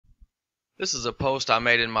This is a post I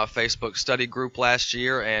made in my Facebook study group last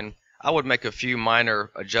year, and I would make a few minor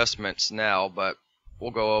adjustments now, but we'll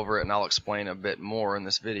go over it and I'll explain a bit more in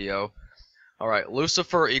this video. Alright,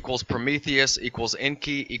 Lucifer equals Prometheus equals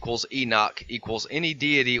Enki equals Enoch equals any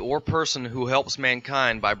deity or person who helps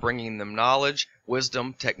mankind by bringing them knowledge,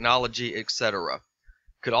 wisdom, technology, etc.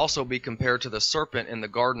 Could also be compared to the serpent in the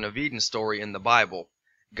Garden of Eden story in the Bible.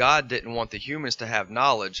 God didn't want the humans to have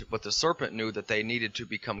knowledge, but the serpent knew that they needed to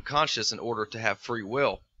become conscious in order to have free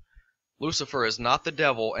will. Lucifer is not the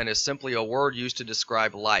devil and is simply a word used to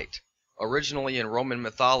describe light. Originally in Roman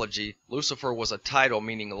mythology, Lucifer was a title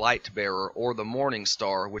meaning light bearer or the morning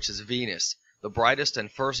star, which is Venus, the brightest and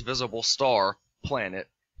first visible star, planet,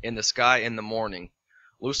 in the sky in the morning.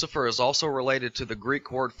 Lucifer is also related to the Greek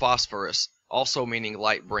word phosphorus, also meaning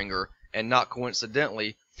light bringer, and not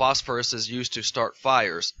coincidentally, phosphorus is used to start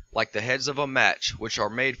fires, like the heads of a match, which are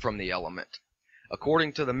made from the element.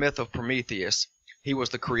 According to the myth of Prometheus, he was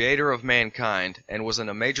the creator of mankind and was in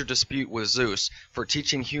a major dispute with Zeus for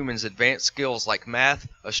teaching humans advanced skills like math,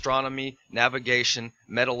 astronomy, navigation,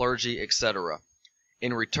 metallurgy, etc.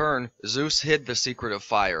 In return, Zeus hid the secret of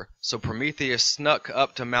fire, so Prometheus snuck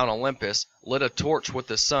up to Mount Olympus, lit a torch with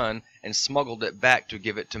the sun, and smuggled it back to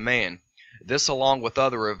give it to man. This, along with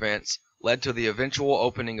other events, led to the eventual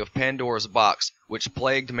opening of Pandora's box, which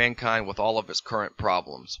plagued mankind with all of its current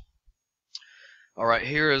problems. Alright,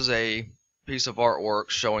 here is a piece of artwork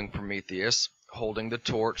showing Prometheus holding the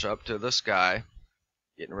torch up to the sky,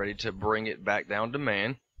 getting ready to bring it back down to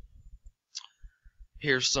man.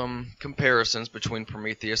 Here's some comparisons between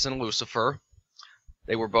Prometheus and Lucifer.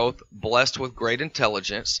 They were both blessed with great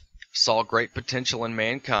intelligence, saw great potential in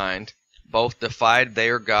mankind, both defied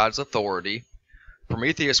their God's authority.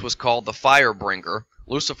 Prometheus was called the fire bringer,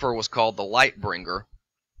 Lucifer was called the light bringer.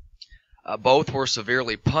 Both were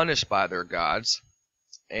severely punished by their gods,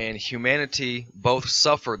 and humanity both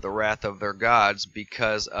suffered the wrath of their gods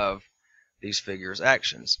because of these figures'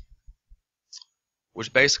 actions.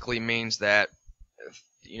 Which basically means that,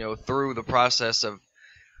 through the process of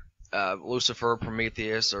Lucifer,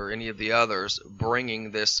 Prometheus, or any of the others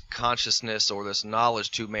bringing this consciousness or this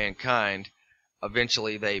knowledge to mankind,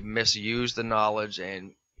 eventually they misused the knowledge,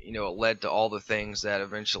 and it led to all the things that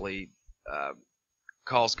eventually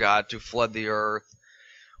caused God to flood the earth,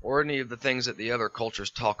 or any of the things that the other cultures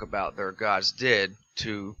talk about their gods did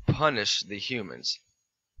to punish the humans.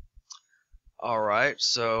 Alright,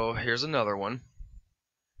 so here's another one.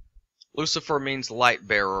 Lucifer means light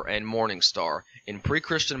bearer and morning star. In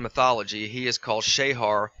pre-Christian mythology, he is called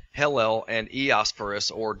Shehar, Hellel, and Eosphorus,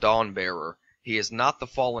 or dawn bearer. He is not the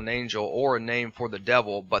fallen angel or a name for the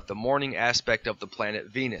devil, but the morning aspect of the planet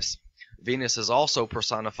Venus. Venus is also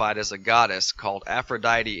personified as a goddess called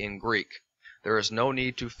Aphrodite in Greek. There is no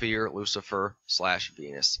need to fear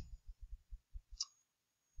Lucifer/Venus.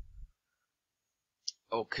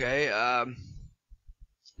 Okay,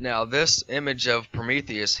 now this image of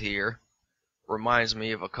Prometheus here reminds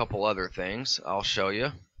me of a couple other things I'll show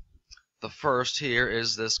you. The first here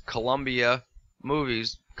is this Columbia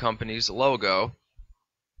Movies Company's logo,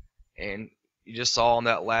 and you just saw on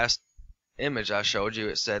that last image I showed you,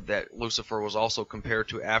 it said that Lucifer was also compared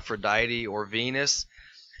to Aphrodite or Venus.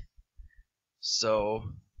 So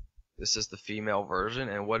this is the female version,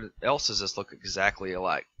 and what else does this look exactly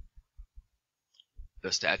alike?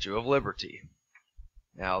 The Statue of Liberty.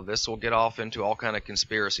 Now this will get off into all kind of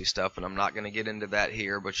conspiracy stuff, and I'm not going to get into that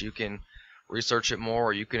here, but you can research it more,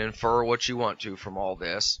 or you can infer what you want to from all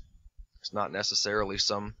this. It's not necessarily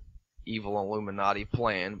some evil Illuminati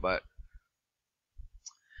plan, but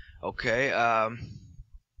okay,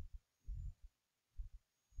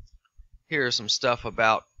 here's some stuff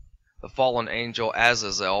about the fallen angel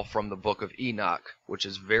Azazel from the book of Enoch, which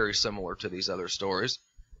is very similar to these other stories.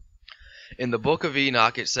 In the book of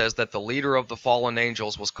Enoch, it says that the leader of the fallen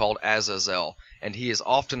angels was called Azazel, and he is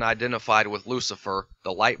often identified with Lucifer,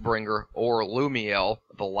 the light bringer, or Lumiel,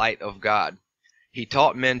 the light of God. He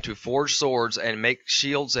taught men to forge swords and make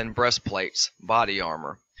shields and breastplates, body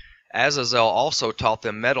armor. Azazel also taught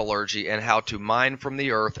them metallurgy and how to mine from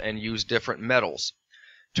the earth and use different metals.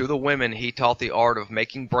 To the women he taught the art of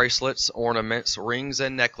making bracelets, ornaments, rings,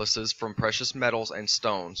 and necklaces from precious metals and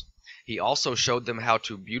stones. He also showed them how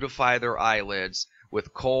to beautify their eyelids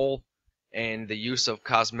with kohl and the use of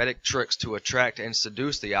cosmetic tricks to attract and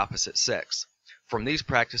seduce the opposite sex. From these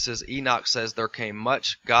practices, Enoch says there came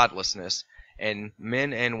much godlessness, and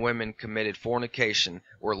men and women committed fornication,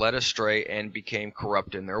 were led astray, and became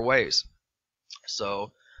corrupt in their ways.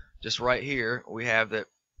 So, just right here, we have that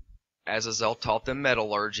Azazel taught them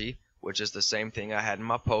metallurgy, which is the same thing I had in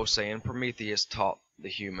my post saying Prometheus taught the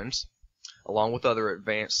humans. along with other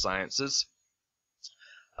advanced sciences.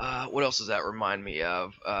 What else does that remind me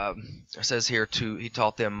of? It says here too, he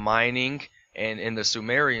taught them mining, and in the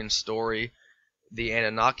Sumerian story, the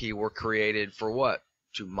Anunnaki were created for what?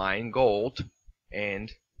 To mine gold,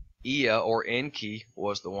 and Ea or Enki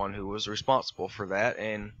was the one who was responsible for that.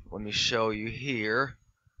 And let me show you here.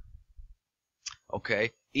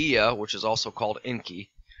 Okay, Ea, which is also called Enki,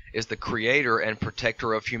 is the creator and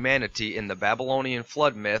protector of humanity in the Babylonian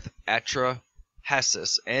flood myth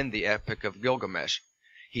Atrahasis and the Epic of Gilgamesh.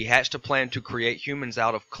 He hatched a plan to create humans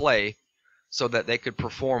out of clay so that they could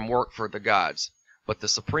perform work for the gods. But the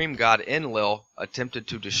supreme god Enlil attempted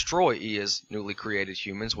to destroy Ea's newly created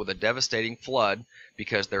humans with a devastating flood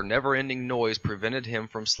because their never-ending noise prevented him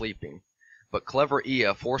from sleeping. But clever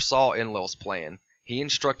Ea foresaw Enlil's plan. He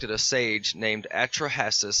instructed a sage named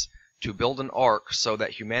Atrahasis to build an ark so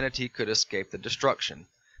that humanity could escape the destruction.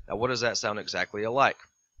 Now what does that sound exactly alike?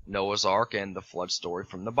 Noah's Ark and the flood story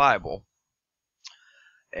from the Bible.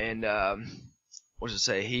 And what does it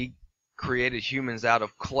say? He created humans out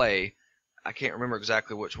of clay. I can't remember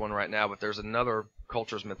exactly which one right now, but there's another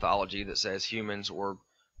culture's mythology that says humans were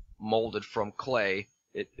molded from clay.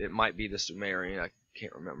 It might be the Sumerian, I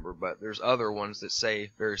can't remember, but there's other ones that say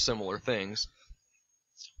very similar things.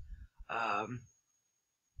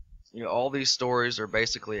 All these stories are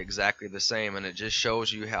basically exactly the same, and it just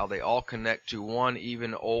shows you how they all connect to one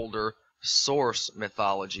even older source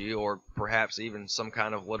mythology, or perhaps even some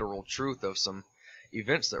kind of literal truth of some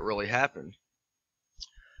events that really happened.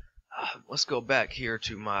 Let's go back here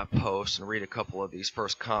to my post and read a couple of these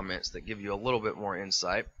first comments that give you a little bit more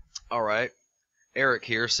insight. Alright, Eric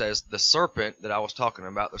here says, the serpent that I was talking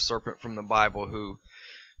about, the serpent from the Bible who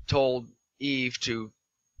told Eve to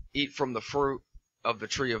eat from the fruit of the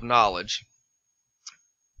tree of knowledge,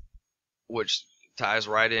 which ties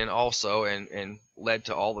right in also and led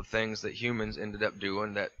to all the things that humans ended up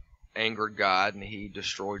doing that angered God, and he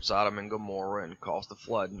destroyed Sodom and Gomorrah and caused the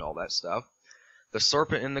flood and all that stuff. The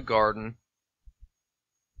serpent in the garden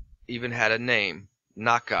even had a name,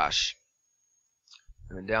 Nakash.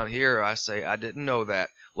 And then down here I say, I didn't know that.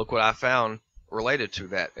 Look what I found related to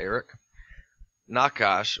that, Eric.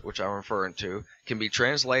 Nakash, which I'm referring to, can be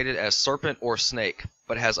translated as serpent or snake,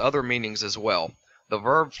 but has other meanings as well. The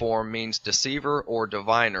verb form means deceiver or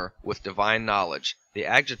diviner with divine knowledge. The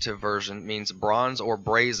adjective version means bronze or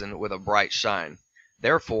brazen with a bright shine.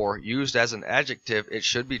 Therefore, used as an adjective, it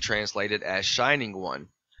should be translated as shining one.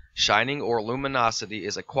 Shining or luminosity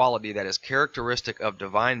is a quality that is characteristic of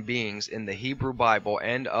divine beings in the Hebrew Bible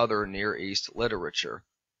and other Near East literature.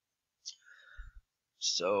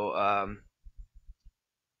 So,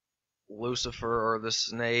 Lucifer or the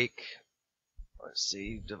snake, let's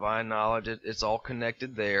see, divine knowledge, it's all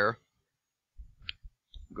connected there.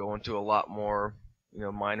 Go into a lot more,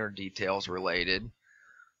 minor details related.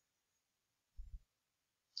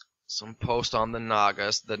 Some post on the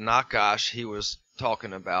Nagas. The Nakash he was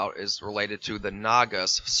talking about is related to the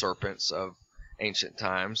Nagas serpents of ancient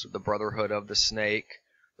times, the brotherhood of the snake,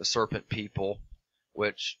 the serpent people,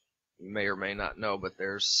 which you may or may not know, but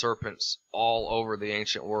there's serpents all over the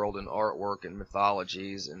ancient world in artwork and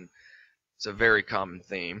mythologies, and it's a very common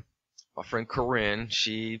theme. My friend Corinne,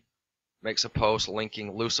 she makes a post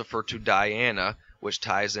linking Lucifer to Diana, which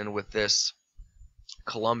ties in with this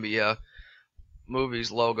Columbia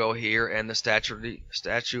Movies logo here and the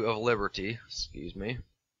Statue of Liberty. Excuse me.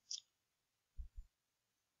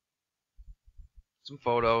 Some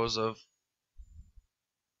photos of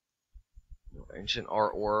ancient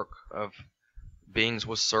artwork of beings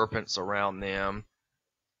with serpents around them,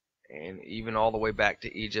 and even all the way back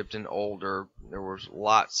to Egypt and older, there was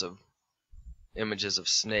lots of images of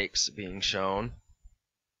snakes being shown.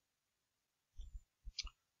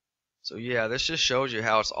 So yeah, this just shows you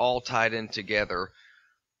how it's all tied in together.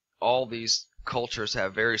 All these cultures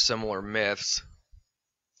have very similar myths,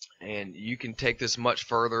 and you can take this much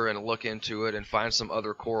further and look into it and find some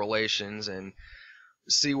other correlations and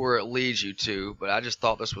see where it leads you to, but I just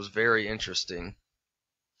thought this was very interesting.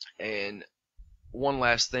 And one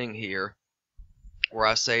last thing here, where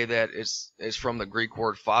I say that it's from the Greek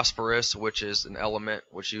word phosphorus, which is an element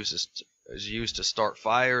which is used to start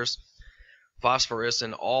fires. Phosphorus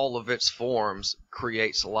in all of its forms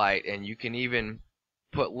creates light, and you can even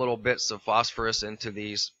put little bits of phosphorus into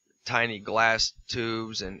these tiny glass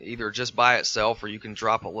tubes, and either just by itself or you can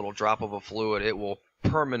drop a little drop of a fluid. It will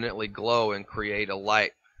permanently glow and create a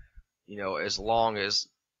light, as long as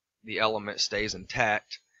the element stays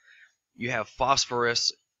intact. You have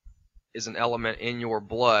phosphorus is an element in your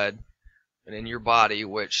blood, and in your body,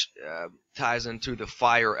 which ties into the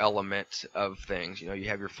fire element of things. You know, you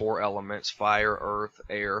have your four elements: fire, earth,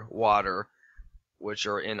 air, water, which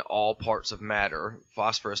are in all parts of matter.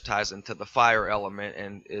 Phosphorus ties into the fire element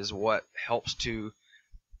and is what helps to,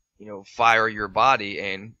 you know, fire your body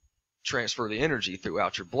and transfer the energy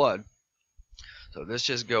throughout your blood. So this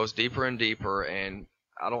just goes deeper and deeper, and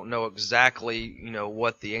I don't know exactly, you know,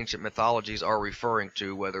 what the ancient mythologies are referring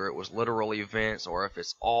to, whether it was literal events or if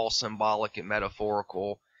it's all symbolic and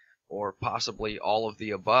metaphorical, or possibly all of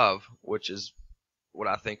the above, which is what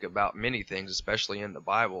I think about many things, especially in the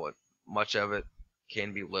Bible. Much of it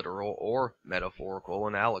can be literal or metaphorical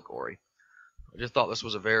and allegory. I just thought this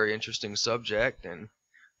was a very interesting subject, and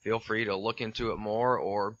feel free to look into it more,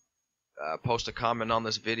 or post a comment on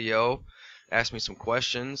this video, ask me some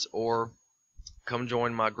questions, or come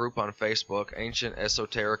join my group on Facebook, Ancient,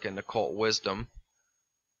 Esoteric, and Occult Wisdom,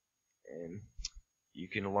 and you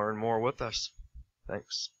can learn more with us.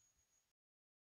 Thanks.